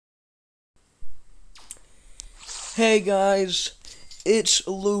Hey guys, it's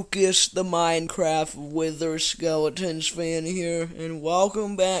Lucas, the Minecraft Wither Skeletons fan here, and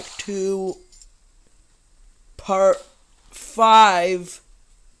welcome back to part 5,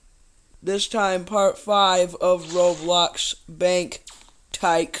 this time part 5 of Roblox Bank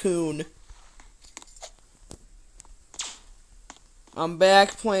Tycoon. I'm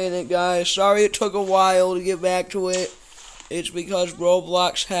back playing it, guys. Sorry it took a while to get back to it. It's because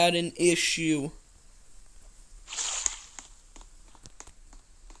Roblox had an issue.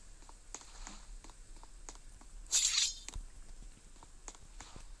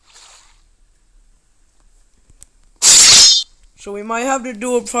 So we might have to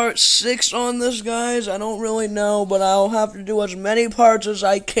do a part 6 on this, guys. I don't really know, but I'll have to do as many parts as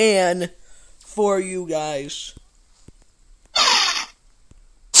I can for you guys.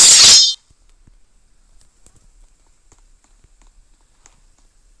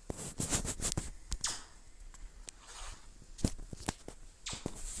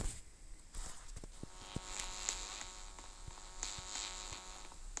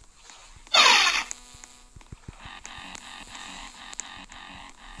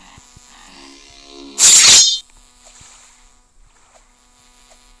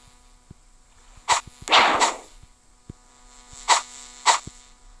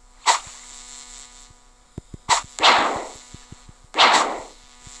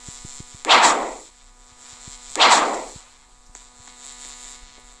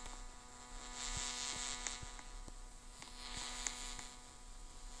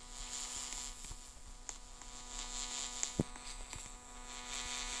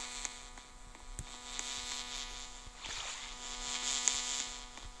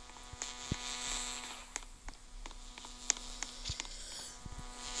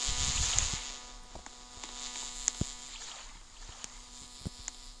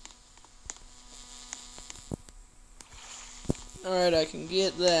 Alright, I can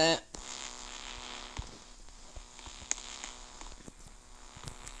get that.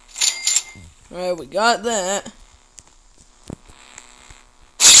 Alright, we got that.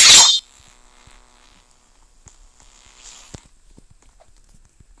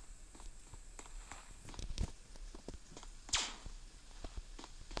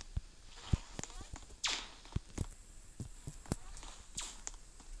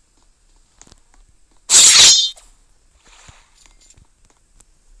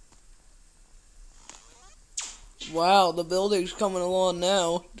 Wow, the building's coming along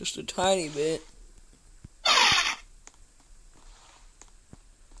now, just a tiny bit.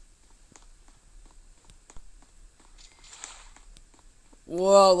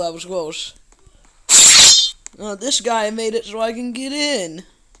 Whoa, that was close. Oh, this guy made it so I can get in.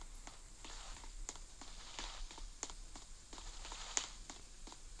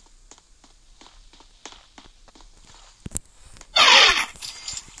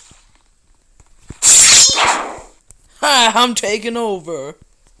 Ha! I'm taking over.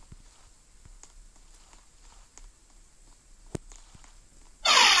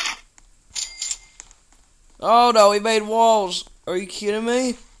 Oh no, he made walls. Are you kidding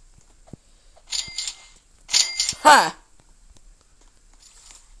me? Ha!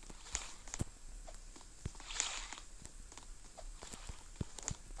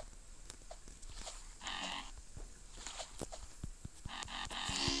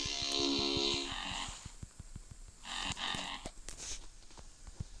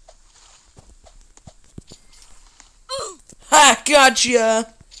 Ha!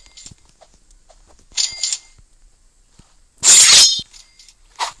 Gotcha!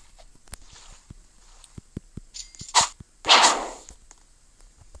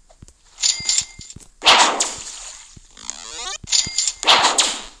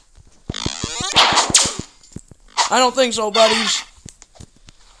 I don't think so, buddies.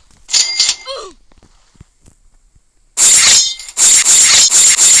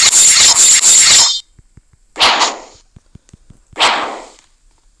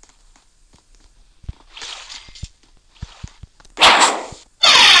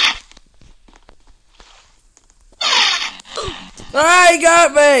 Ah, he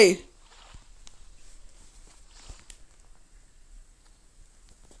got me!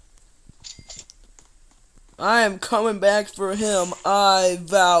 I am coming back for him. I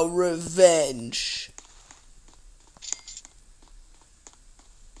vow revenge.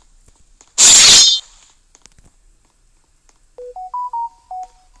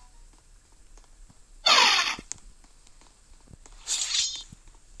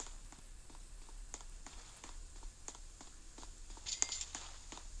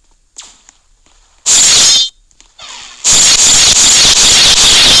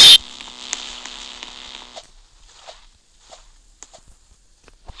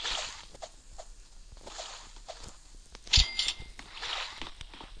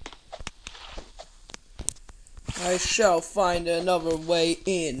 I shall find another way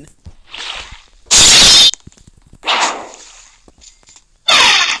in.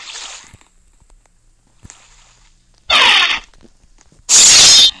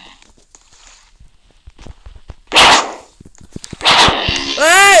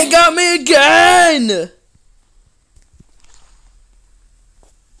 Hey, got me again!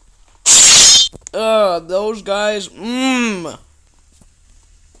 Those guys,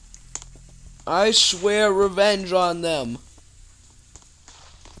 I swear revenge on them.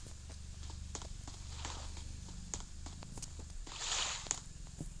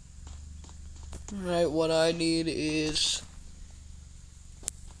 Alright, what I need is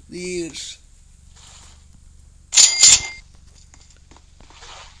these.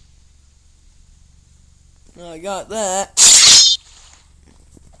 I got that.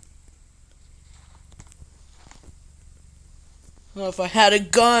 Well, if I had a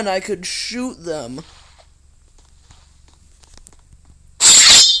gun, I could shoot them.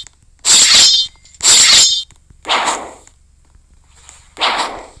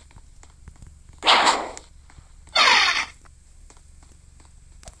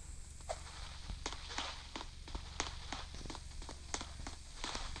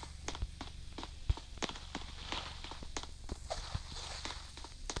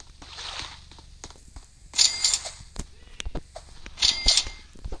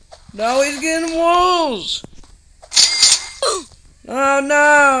 Now he's getting wolves! Oh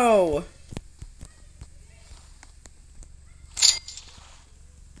no!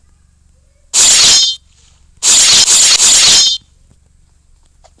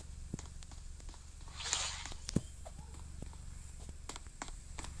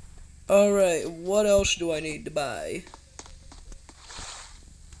 Alright, what else do I need to buy?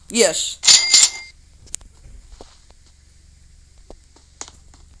 Yes.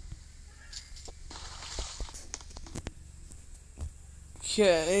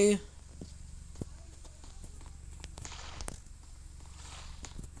 Okay.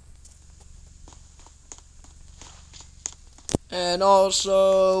 And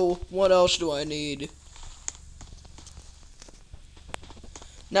also, what else do I need?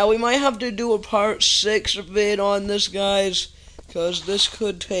 Now, we might have to do a part 6 vid on this, guys, because this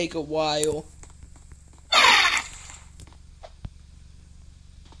could take a while.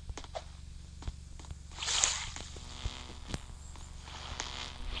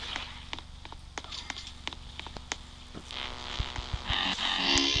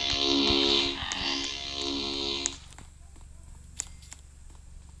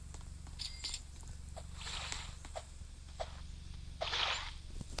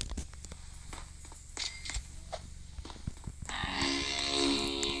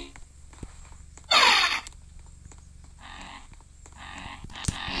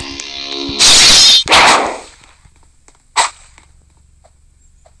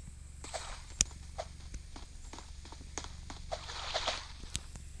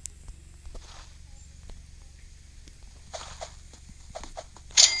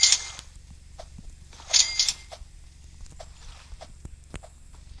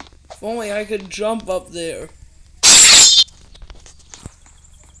 If only I could jump up there.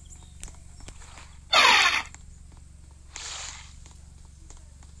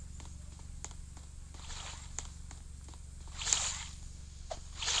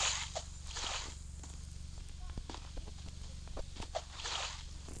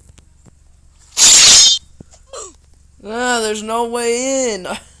 There's no way in.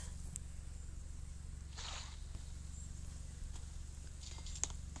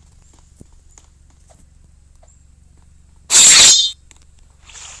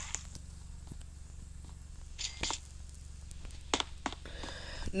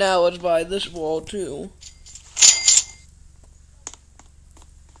 Now let's buy this wall too.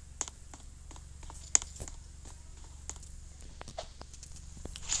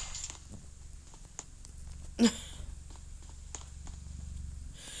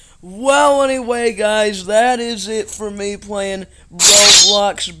 Well, anyway, guys, that is it for me playing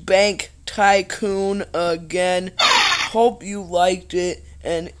Roblox Bank Tycoon again. Hope you liked it,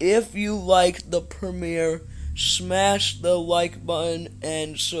 and if you liked the premiere, smash the like button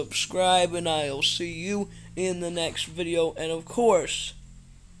and subscribe, and I'll see you in the next video. And of course,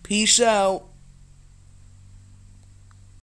 peace out.